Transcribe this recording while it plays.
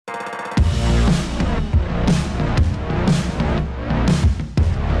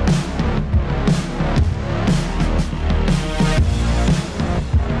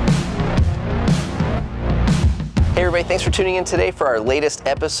everybody, thanks for tuning in today for our latest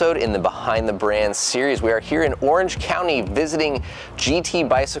episode in the Behind the Brand series. We are here in Orange County visiting GT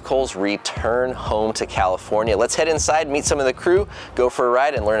Bicycles' return home to California. Let's head inside, meet some of the crew, go for a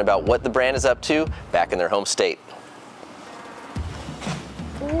ride, and learn about what the brand is up to back in their home state.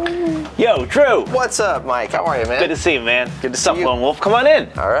 Yo, Drew. What's up, Mike? How are you, man? Good to see you, man. Good to see you. Lone Wolf, come on in.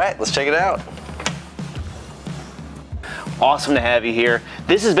 All right, let's check it out. Awesome to have you here.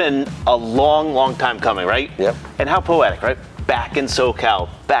 This has been a long time coming, right? Yep. And how poetic, right? Back in SoCal,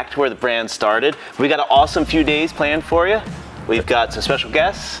 back to where the brand started. We got an awesome few days planned for you. We've got some special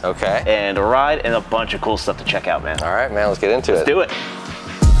guests. Okay. And a ride and a bunch of cool stuff to check out, man. All right, man, let's get into it. Let's do it.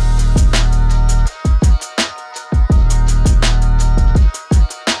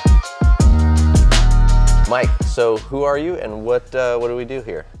 Mike, so who are you and what do we do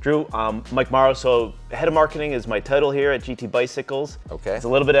here? Drew, Mike Morrow. So head of marketing is my title here at GT Bicycles. Okay. It's a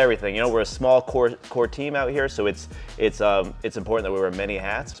little bit of everything. You know, we're a small core team out here, so it's important that we wear many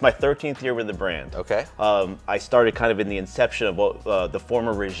hats. It's my 13th year with the brand. Okay. I started kind of in the inception of what, the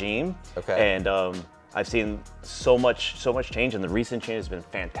former regime. Okay. And I've seen so much change, and the recent change has been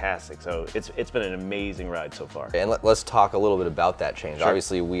fantastic. So it's been an amazing ride so far. And let's talk a little bit about that change. Sure.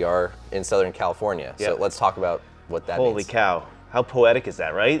 Obviously, we are in Southern California, so let's talk about what that means. Holy cow. How poetic is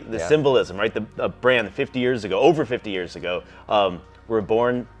that, right? The symbolism, right? The brand 50 years ago, over 50 years ago, we were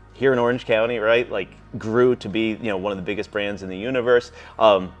born here in Orange County, right? Like grew to be, one of the biggest brands in the universe.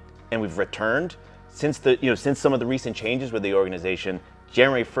 And we've returned since since some of the recent changes with the organization.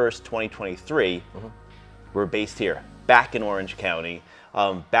 January 1st, 2023, we're based here, back in Orange County,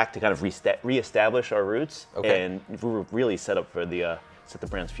 back to kind of reestablish our roots, and we're really set the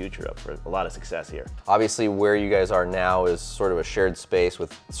brand's future up for a lot of success here. Obviously, where you guys are now is sort of a shared space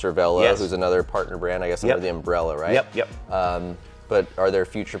with Cervelo, who's another partner brand, I guess, under the umbrella, right? Yep. But are there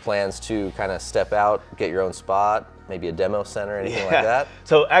future plans to kind of step out, get your own spot, maybe a demo center, anything like that?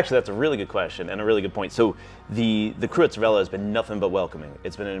 So actually, that's a really good question and a really good point. So the crew at Cervelo has been nothing but welcoming.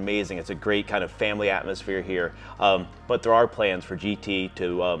 It's been amazing. It's a great kind of family atmosphere here. But there are plans for GT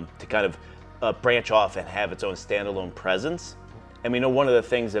to kind of branch off and have its own standalone presence. And we know one of the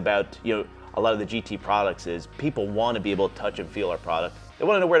things about a lot of the GT products is people want to be able to touch and feel our product. They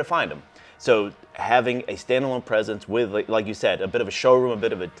want to know where to find them. So having a standalone presence with, like you said, a bit of a showroom, a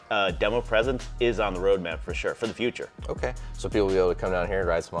bit of a demo presence is on the roadmap for sure, for the future. Okay, so people will be able to come down here and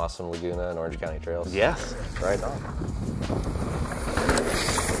ride some awesome Laguna and Orange County trails? Yes. Right on.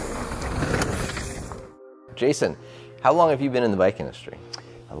 Jason, how long have you been in the bike industry?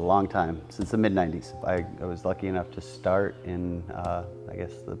 A long time, since the mid-90s. I was lucky enough to start in, I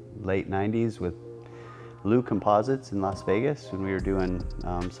guess, the late 90s with Lou Composites in Las Vegas when we were doing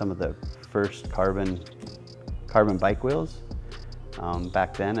some of the first carbon bike wheels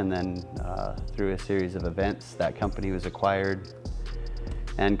back then, and then through a series of events, that company was acquired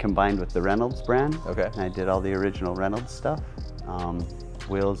and combined with the Reynolds brand. Okay. And I did all the original Reynolds stuff,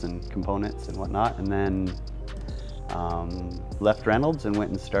 wheels and components and whatnot, and then left Reynolds and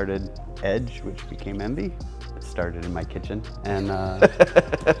went and started Edge, which became Envy. It started in my kitchen, and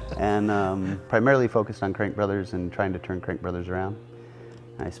primarily focused on Crank Brothers and trying to turn Crank Brothers around.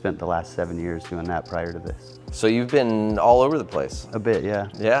 And I spent the last 7 years doing that prior to this. So you've been all over the place? A bit, yeah.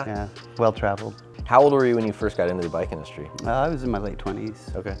 Yeah? Yeah, well-traveled. How old were you when you first got into the bike industry? I was in my late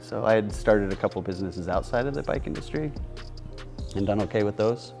 20s. Okay. So I had started a couple businesses outside of the bike industry and done okay with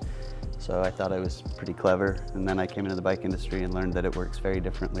those. So I thought I was pretty clever, and then I came into the bike industry and learned that it works very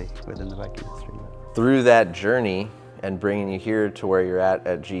differently within the bike industry. Through that journey and bringing you here to where you're at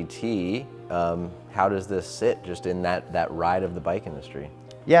GT, how does this sit just in that ride of the bike industry?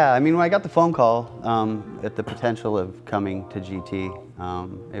 Yeah, I mean, when I got the phone call at the potential of coming to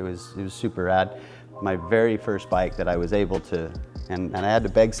GT, it was super rad. My very first bike that I was able to, and I had to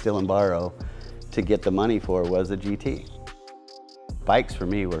beg, steal, and borrow to get the money for, was a GT. Bikes for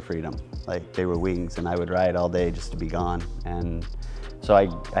me were freedom. Like, they were wings, and I would ride all day just to be gone. And so I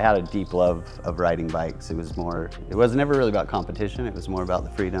had a deep love of riding bikes. It was never really about competition. It was more about the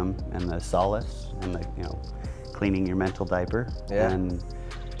freedom and the solace and the, cleaning your mental diaper. Yeah. And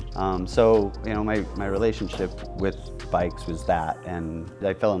so, my relationship with bikes was that. And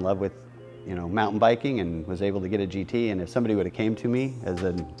I fell in love with, mountain biking and was able to get a GT. And if somebody would have came to me as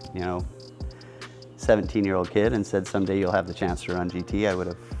a, 17-year-old kid and said, someday you'll have the chance to run GT, I would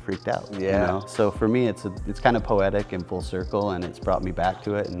have freaked out. Yeah. So for me, it's kind of poetic and full circle, and it's brought me back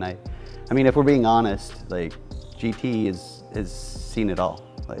to it. And I mean, if we're being honest, like, GT has seen it all.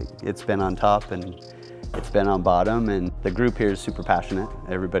 Like, it's been on top and it's been on bottom, and the group here is super passionate.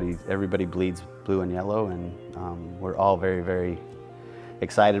 Everybody bleeds blue and yellow, and we're all very, very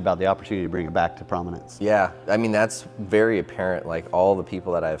excited about the opportunity to bring it back to prominence. Yeah, I mean, that's very apparent. Like all the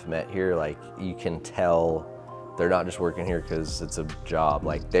people that I've met here, like you can tell they're not just working here because it's a job.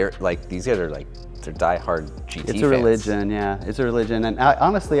 Like they're like, these guys are like, they're diehard GT It's a religion, yeah. It's a religion. And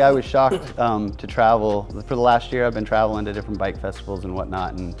honestly, I was shocked to travel. For the last year, I've been traveling to different bike festivals and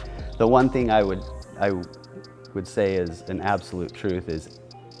whatnot. And the one thing I would say is an absolute truth is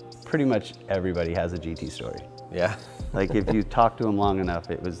pretty much everybody has a GT story. Yeah. Like if you talk to them long enough,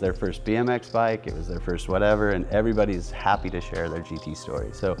 it was their first BMX bike, it was their first whatever, and everybody's happy to share their GT story.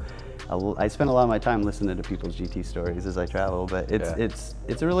 So I spend a lot of my time listening to people's GT stories as I travel, but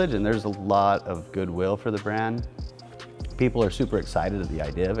it's a religion. There's a lot of goodwill for the brand. People are super excited at the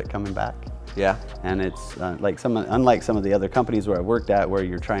idea of it coming back. Yeah. And it's unlike some of the other companies where I worked at, where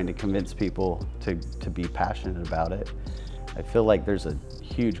you're trying to convince people to be passionate about it. I feel like there's a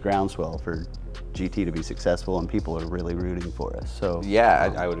huge groundswell for GT to be successful, and people are really rooting for us. So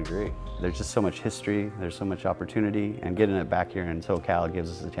yeah, I would agree. There's just so much history, there's so much opportunity, and getting it back here in SoCal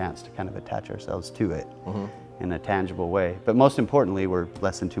gives us a chance to kind of attach ourselves to it in a tangible way. But most importantly, we're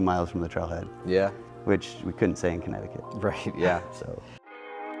less than 2 miles from the trailhead. Yeah. Which we couldn't say in Connecticut. Right, yeah. So.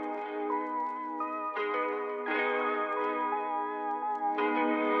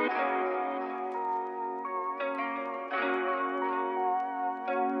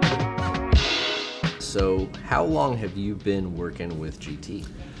 So how long have you been working with GT?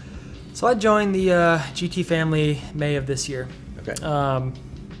 So I joined the GT family May of this year. Okay.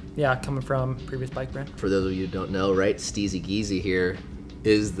 Yeah, coming from previous bike brand. For those of you who don't know, right, Steezy Geezy here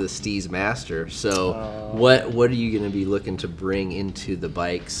is the Steez master. So what are you going to be looking to bring into the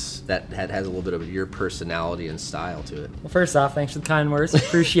bikes that has a little bit of your personality and style to it? Well, first off, thanks for the kind words.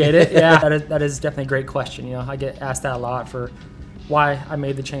 Appreciate it. Yeah, that is definitely a great question. You know, I get asked that a lot for why I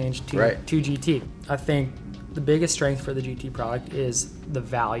made the change to GT. I think the biggest strength for the GT product is the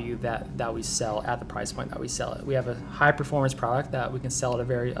value that we sell at the price point that we sell it. We have a high performance product that we can sell at a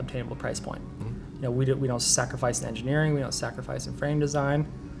very obtainable price point. You know, we don't sacrifice in engineering, we don't sacrifice in frame design,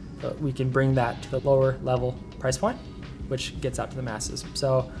 but we can bring that to the lower level price point, which gets out to the masses.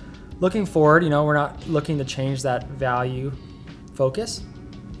 So looking forward, you know, we're not looking to change that value focus,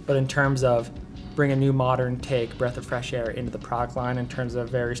 but in terms of bring a new modern take, breath of fresh air into the product line in terms of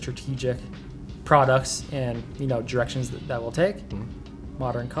very strategic products and, you know, directions that we'll take.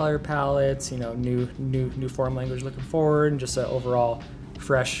 Modern color palettes, you know, new form language looking forward, and just an overall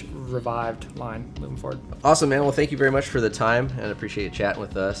fresh, revived line moving forward. Awesome, man. Well, thank you very much for the time, and appreciate you chatting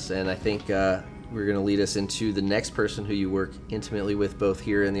with us. And I think we're going to lead us into the next person who you work intimately with, both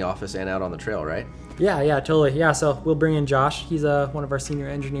here in the office and out on the trail, right? Yeah, totally. Yeah, so we'll bring in Josh. He's one of our senior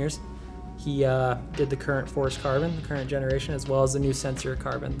engineers. He did the current Force Carbon, the current generation, as well as the new Sensor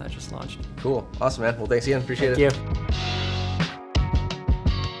Carbon that just launched. Cool. Awesome, man. Well, thanks again. Appreciate it. Thank you.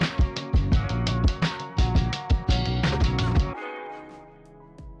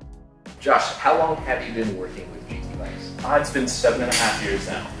 Josh, how long have you been working with GT bikes? It's been 7.5 years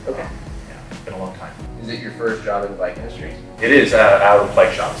now. Okay. Yeah, it's been a long time. Is it your first job in the bike industry? It is out of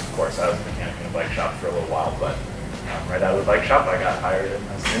bike shops, of course. I was a mechanic in a bike shop for a little while, but right out of the bike shop, I got hired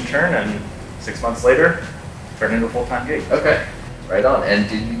as an intern, and 6 months later, turned into a full-time gig. Okay, right on. And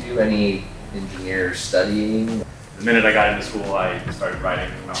did you do any engineer studying? The minute I got into school, I started riding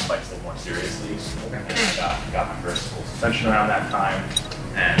mountain bikes a little more seriously. And I got my first full suspension around that time,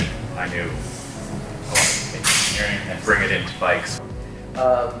 and I knew I wanted to take engineering and bring it into bikes.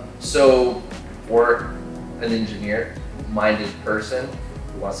 So, for an engineer-minded person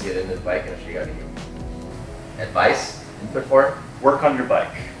who wants to get into the bike industry, you got any advice, input for him? Work on your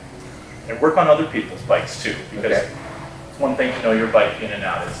bike. And work on other people's bikes too, because it's one thing to know your bike in and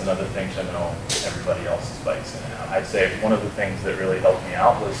out, it's another thing to know everybody else's bikes in and out. I'd say one of the things that really helped me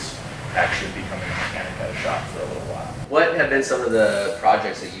out was actually becoming a mechanic at a shop for a little while. What have been some of the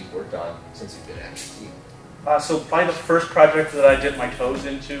projects that you've worked on since you've been at GT? So probably the first project that I dipped my toes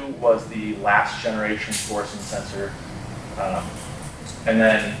into was the last generation Force and Sensor. And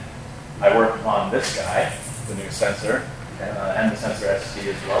then I worked on this guy, the new Sensor, and the Sensor ST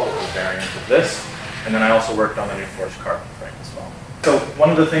as well, which is a variant of this. And then I also worked on the new Force Carbon frame as well. So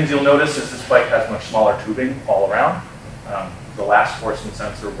one of the things you'll notice is this bike has much smaller tubing all around. The last Force and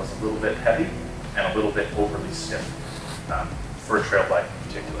Sensor was a little bit heavy and a little bit overly stiff for a trail bike in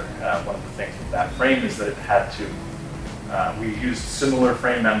particular. One of the things with that frame is that it had to, we used similar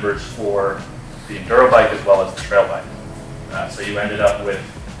frame members for the enduro bike as well as the trail bike. So you ended up with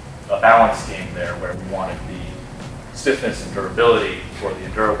a balance scheme there where we wanted the stiffness and durability for the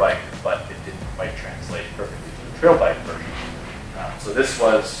enduro bike, but it didn't quite translate perfectly to the trail bike version. So this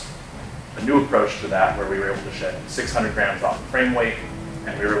was a new approach to that, where we were able to shed 600 grams off the frame weight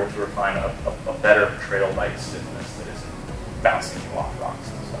and we were able to refine a better trail bike stiffness that isn't bouncing you off rocks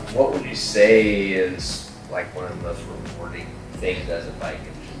and stuff. What would you say is like one of the most rewarding things as a bike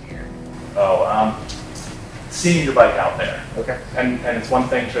engineer? Seeing your bike out there. Okay. And it's one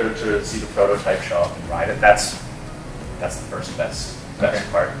thing to see the prototype show up and ride it. That's the first best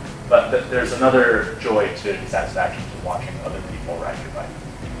part. But there's another joy to and satisfaction to watching other people ride your bike.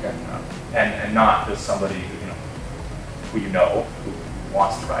 Okay. And not just somebody who you know who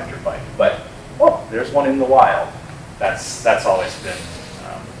wants to ride your bike, but there's one in the wild. That's always been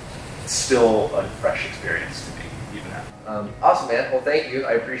still a fresh experience to me, even now. Awesome, man. Well, thank you.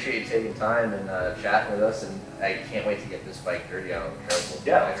 I appreciate you taking time and chatting with us, and I can't wait to get this bike dirty out on the trails.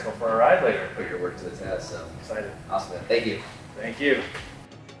 Yeah, let's go for a ride later. Put your work to the test. So Excited. Awesome, man. Thank you. Thank you.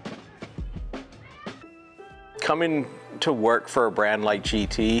 Coming to work for a brand like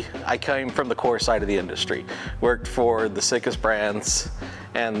GT, I came from the core side of the industry. Worked for the sickest brands,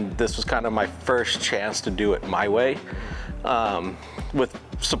 and this was kind of my first chance to do it my way, with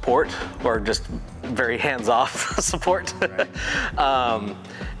support, or just very hands-off support. Right.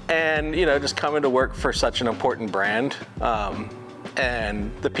 And just coming to work for such an important brand,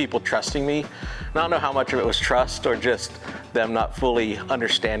 and the people trusting me. And I don't know how much of it was trust or just them not fully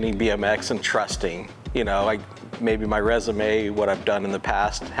understanding BMX and trusting. Maybe my resume, what I've done in the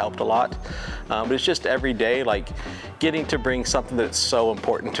past helped a lot. But it's just every day, like getting to bring something that's so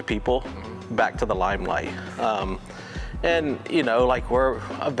important to people back to the limelight. And we're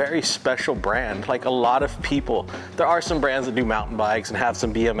a very special brand. Like a lot of people, there are some brands that do mountain bikes and have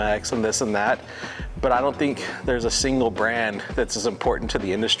some BMX and this and that, but I don't think there's a single brand that's as important to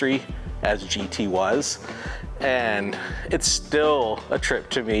the industry as GT was. And it's still a trip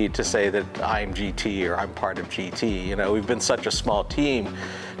to me to say that I'm GT or I'm part of GT. We've been such a small team,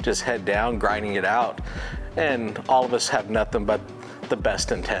 just head down, grinding it out. And all of us have nothing but the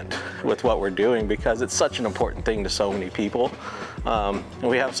best intent with what we're doing, because it's such an important thing to so many people. And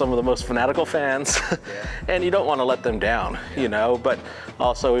we have some of the most fanatical fans, and you don't want to let them down, but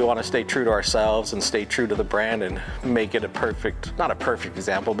also we want to stay true to ourselves and stay true to the brand and make it not a perfect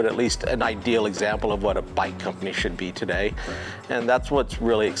example, but at least an ideal example of what a bike company should be today. And that's what's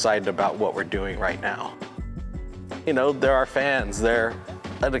really exciting about what we're doing right now. There are fans, they're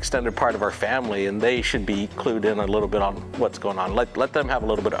an extended part of our family, and they should be clued in a little bit on what's going on. Let them have a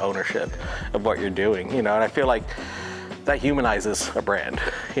little bit of ownership of what you're doing, and I feel like that humanizes a brand.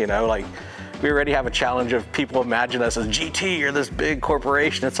 Like we already have a challenge of people imagine us as GT or this big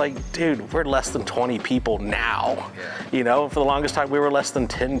corporation. It's like, dude, we're less than 20 people now. For the longest time we were less than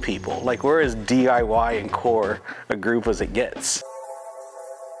 10 people. Like we're as DIY and core a group as it gets.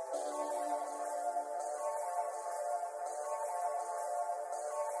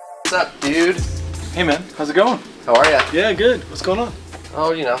 What's up, dude? Hey man, how's it going? How are ya? Yeah, good. What's going on?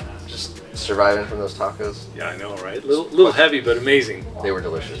 Oh, just surviving from those tacos. Yeah, I know, right? Little heavy, but amazing. They were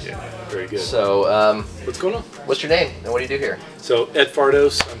delicious. Yeah, very good. So, what's going on? What's your name and what do you do here? So, Ed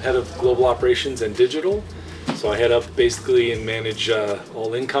Fardos. I'm head of global operations and digital. So I head up basically and manage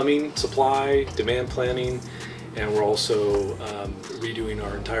all incoming supply, demand planning, and we're also redoing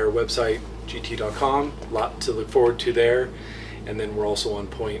our entire website, gt.com. A lot to look forward to there. And then we're also on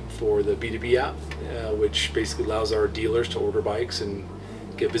point for the B2B app, which basically allows our dealers to order bikes and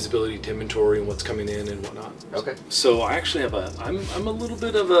get visibility to inventory and what's coming in and whatnot. Okay. So I actually have I'm a little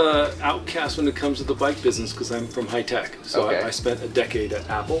bit of a outcast when it comes to the bike business because I'm from high tech. So okay. I spent a decade at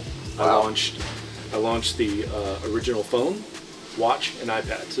Apple. Wow. I launched the original phone, watch, and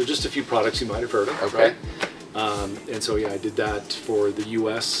iPad. So just a few products you might have heard of, okay. right? And so yeah, I did that for the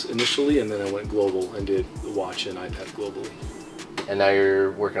US initially, and then I went global and did the watch and iPad globally. And now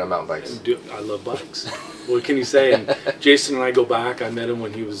you're working on mountain bikes. I love bikes. What can you say? And Jason and I go back. I met him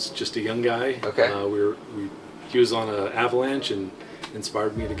when he was just a young guy. Okay. He was on an Avalanche and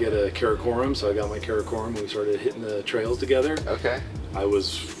inspired me to get a Karakoram, so I got my Karakoram and we started hitting the trails together. Okay. I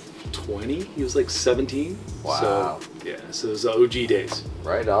was 20, he was like 17. Wow. So, yeah, so it was the OG days.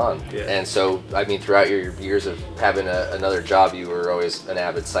 Right on. Yeah. And so, I mean, throughout your years of having another job, you were always an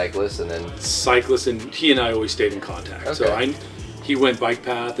avid cyclist, and then... Cyclist, and he and I always stayed in contact. Okay. So he went bike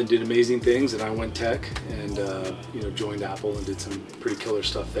path and did amazing things, and I went tech and joined Apple and did some pretty killer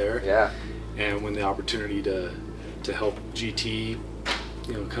stuff there. Yeah. And when the opportunity to help GT,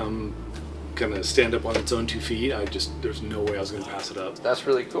 come kind of stand up on its own 2 feet, there's no way I was going to pass it up. That's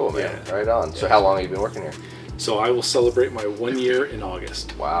really cool, man. Yeah. Right on. So how long have you been working here? So I will celebrate my 1 year in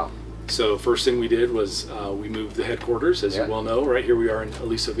August. Wow. So first thing we did was we moved the headquarters, as you well know, right here we are in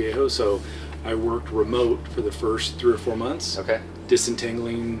Aliso Viejo. So I worked remote for the first 3 or 4 months. Okay.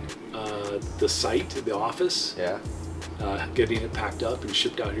 Disentangling the site, the office. Yeah. getting it packed up and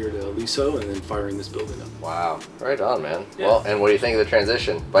shipped out here to Aliso, and then firing this building up. Wow, right on, man. Yeah. Well, and what do you think of the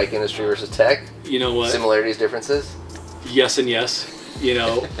transition? Bike industry versus tech? You know what? Similarities, differences? Yes and yes. You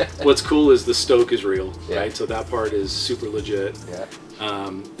know, what's cool is the stoke is real, Yeah. right? So that part is super legit. Yeah.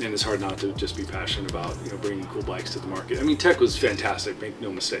 And it's hard not to just be passionate about, you know, bringing cool bikes to the market. I mean, tech was fantastic, make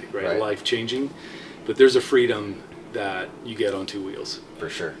no mistake, right? Life changing, but there's a freedom that you get on two wheels. For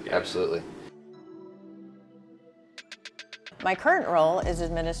sure, Yeah. absolutely. My current role is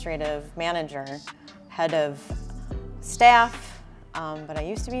administrative manager, head of staff, but I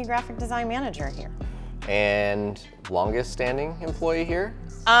used to be graphic design manager here. And longest standing employee here?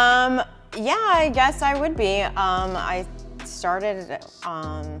 Yeah, I guess I would be. I started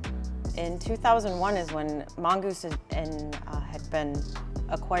in 2001 is when Mongoose had been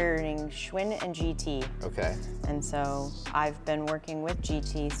acquiring Schwinn and GT. Okay. And so I've been working with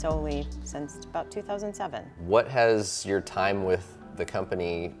GT solely since about 2007. What has your time with the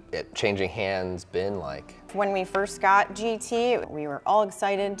company changing hands been like? When we first got GT, we were all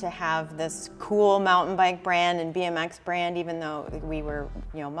excited to have this cool mountain bike brand and BMX brand, even though we were,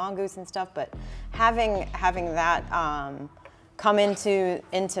 you know, Mongoose and stuff. But having that come into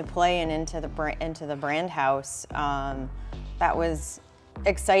play and into the brand house, that was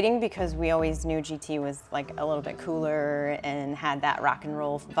exciting because we always knew GT was like a little bit cooler and had that rock and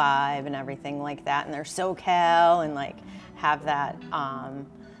roll vibe and everything like that, and they're SoCal and like have that.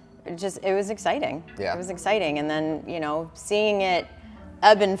 It was exciting. Yeah. It was exciting, and then, you know, seeing it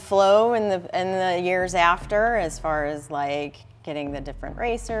ebb and flow in the years after, as far as like getting the different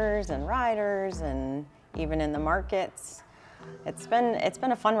racers and riders, and even in the markets, it's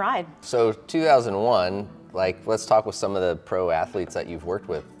been a fun ride. So 2001, like, let's talk with some of the pro athletes that you've worked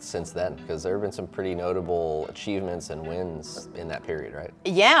with since then, because there have been some pretty notable achievements and wins in that period, right?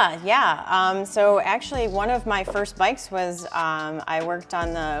 Yeah. So actually, one of my first bikes was I worked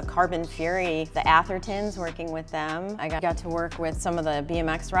on the Carbon Fury, the Athertons, working with them. I got to work with some of the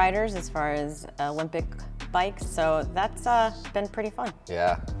BMX riders as far as Olympic bikes, so that's been pretty fun.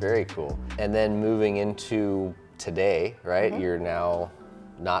 Yeah, very cool. And then moving into today, right? You're now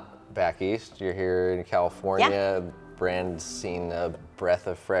not back east, you're here in California. Yeah. Brand's seen a breath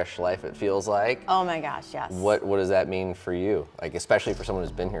of fresh life, it feels like. Oh my gosh, yes. What does that mean for you? Like, especially for someone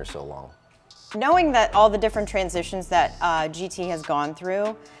who's been here so long? Knowing that all the different transitions that GT has gone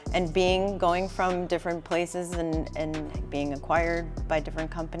through, and going from different places and being acquired by different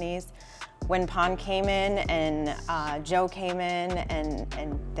companies. When Pon came in and Joe came in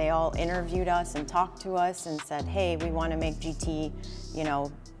and they all interviewed us and talked to us and said, hey, we want to make GT, you know,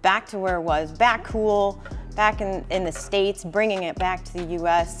 back to where it was, back cool, back in the States, bringing it back to the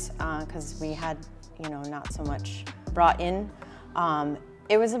US, because we had, you know, not so much brought in.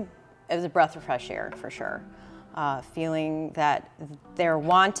 It was a breath of fresh air for sure. Feeling that they're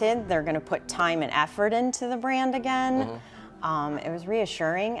wanted, they're going to put time and effort into the brand again. It was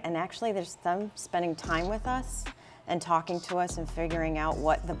reassuring, and actually there's them spending time with us and talking to us and figuring out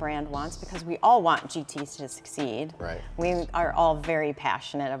what the brand wants, because we all want GT to succeed. Right. We are all very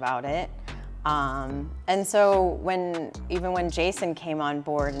passionate about it. And so even when Jason came on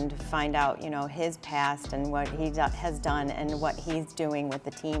board and to find out, you know, his past and what he has done and what he's doing with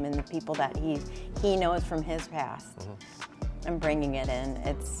the team and the people that he knows from his past, and bringing it in,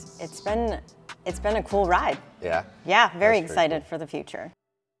 it's been a cool ride. Yeah. Yeah, very That's excited for the future.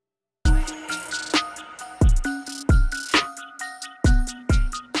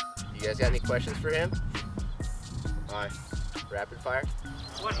 You guys got any questions for him? Hi. Rapid fire?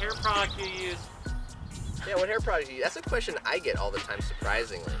 What hair product do you use? Yeah, what hair product do you use? That's a question I get all the time,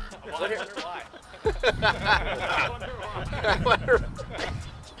 surprisingly. I wonder why. I wonder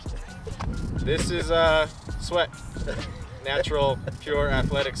This is sweat. Natural, pure,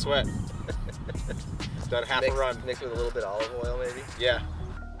 athletic sweat. Done half a run. Mixed with a little bit of olive oil, maybe? Yeah.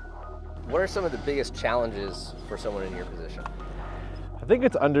 What are some of the biggest challenges for someone in your position? I think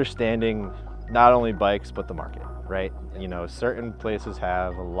it's understanding not only bikes, but the market, right? You know, certain places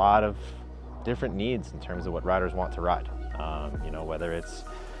have a lot of different needs in terms of what riders want to ride. You know, whether it's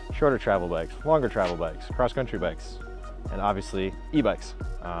shorter travel bikes, longer travel bikes, cross-country bikes, and obviously e-bikes.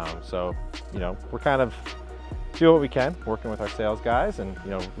 So, you know, we're kind of doing what we can, working with our sales guys, and,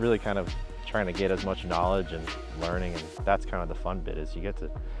 you know, really kind of trying to get as much knowledge and learning, and that's kind of the fun bit, is you get to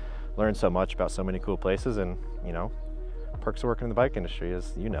learn so much about so many cool places. And, you know, perks of working in the bike industry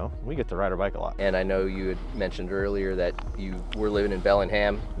is, you know, we get to ride our bike a lot. And I know you had mentioned earlier that you were living in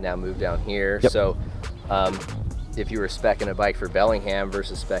Bellingham, now moved down here. Yep. So if you were speccing a bike for Bellingham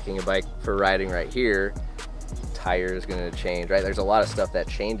versus speccing a bike for riding right here, tire is going to change, right? There's a lot of stuff that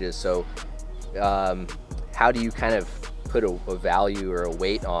changes. So how do you kind of put a value or a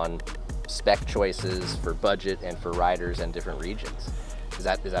weight on spec choices for budget and for riders in different regions? Is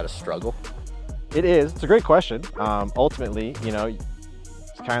that a struggle? It is. It's a great question. Ultimately, you know,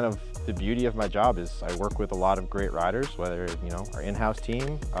 it's kind of the beauty of my job is I work with a lot of great riders, whether, you know, our in-house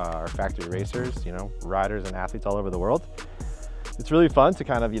team, our factory racers, you know, riders and athletes all over the world. It's really fun to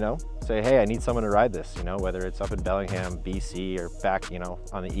kind of, you know, say, hey, I need someone to ride this, you know, whether it's up in Bellingham, BC, or back, you know,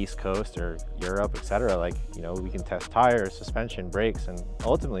 on the East Coast or Europe, etc. Like, you know, we can test tires, suspension, brakes, and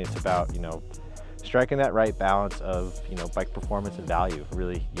ultimately it's about, you know, striking that right balance of, you know, bike performance and value.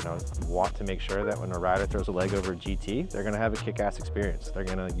 Really, you know, want to make sure that when a rider throws a leg over a GT, they're going to have a kick-ass experience. They're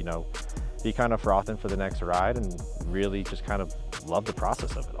going to, you know, be kind of frothing for the next ride and really just kind of love the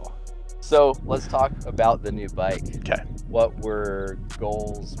process of it all. So let's talk about the new bike. Okay. What were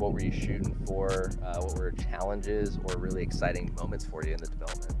goals? What were you shooting for? What were challenges or really exciting moments for you in the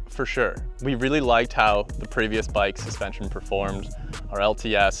development? For sure. We really liked how the previous bike suspension performed. Our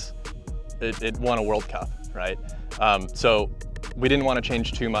LTS, it won a World Cup, right? So we didn't want to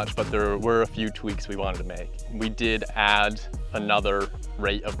change too much, but there were a few tweaks we wanted to make. We did add another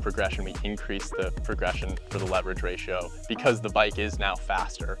rate of progression. We increased the progression for the leverage ratio because the bike is now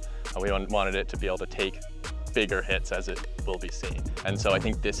faster. We wanted it to be able to take bigger hits, as it will be seen. And so I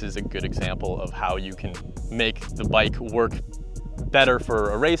think this is a good example of how you can make the bike work better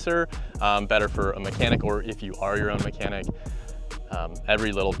for a racer, better for a mechanic, or if you are your own mechanic.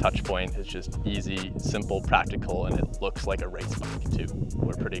 Every little touch point is just easy, simple, practical, and it looks like a race bike too.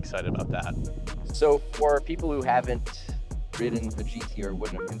 We're pretty excited about that. So for people who haven't ridden a GT or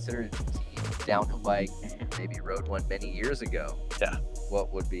wouldn't have considered a GT, downhill bike, maybe rode one many years ago, yeah,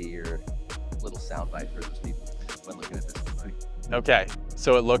 what would be your little soundbite for those people when looking at this bike? Okay,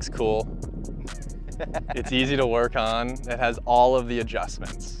 so it looks cool. It's easy to work on. It has all of the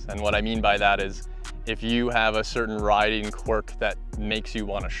adjustments. And what I mean by that is if you have a certain riding quirk that makes you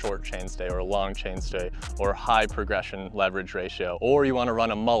want a short chainstay or a long chainstay or high progression leverage ratio, or you want to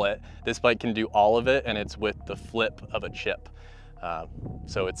run a mullet, this bike can do all of it, and it's with the flip of a chip.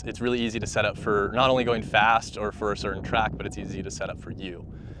 So it's really easy to set up for not only going fast or for a certain track, but it's easy to set up for you.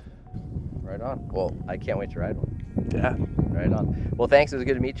 Right on. Well, I can't wait to ride one. Yeah. Right on. Well, thanks. It was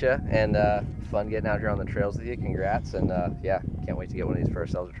good to meet you, and fun getting out here on the trails with you. Congrats, and yeah, can't wait to get one of these for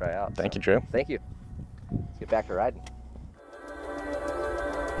ourselves to try out. Thank you, Drew. Thank you. Let's get back to riding.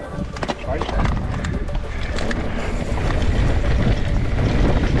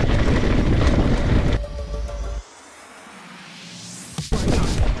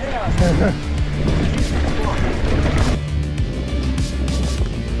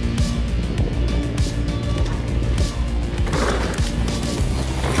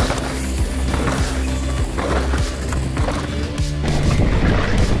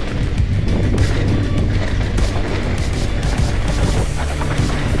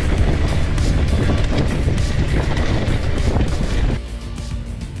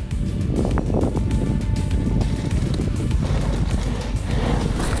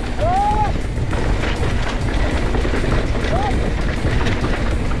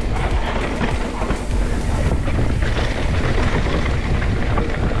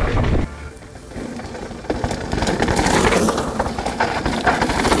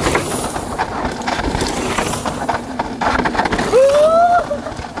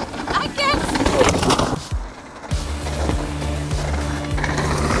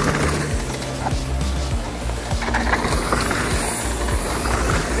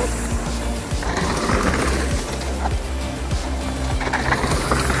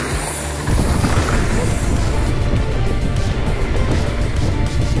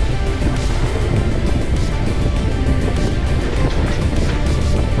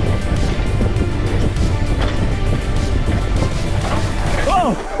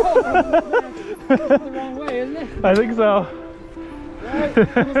 The wrong way, isn't it? I think so. Right.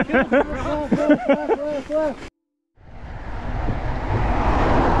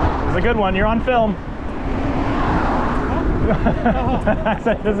 It's a good one. You're on film. I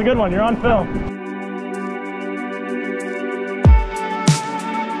said, this is a good one. You're on film.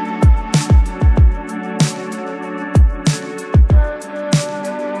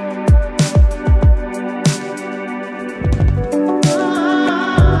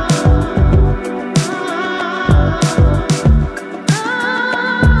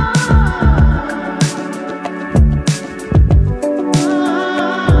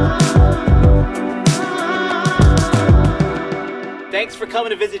 Thanks for coming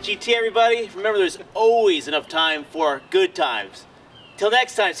to visit GT, everybody. Remember, there's always enough time for good times. Till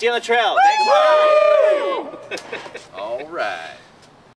next time, see you on the trail. All right.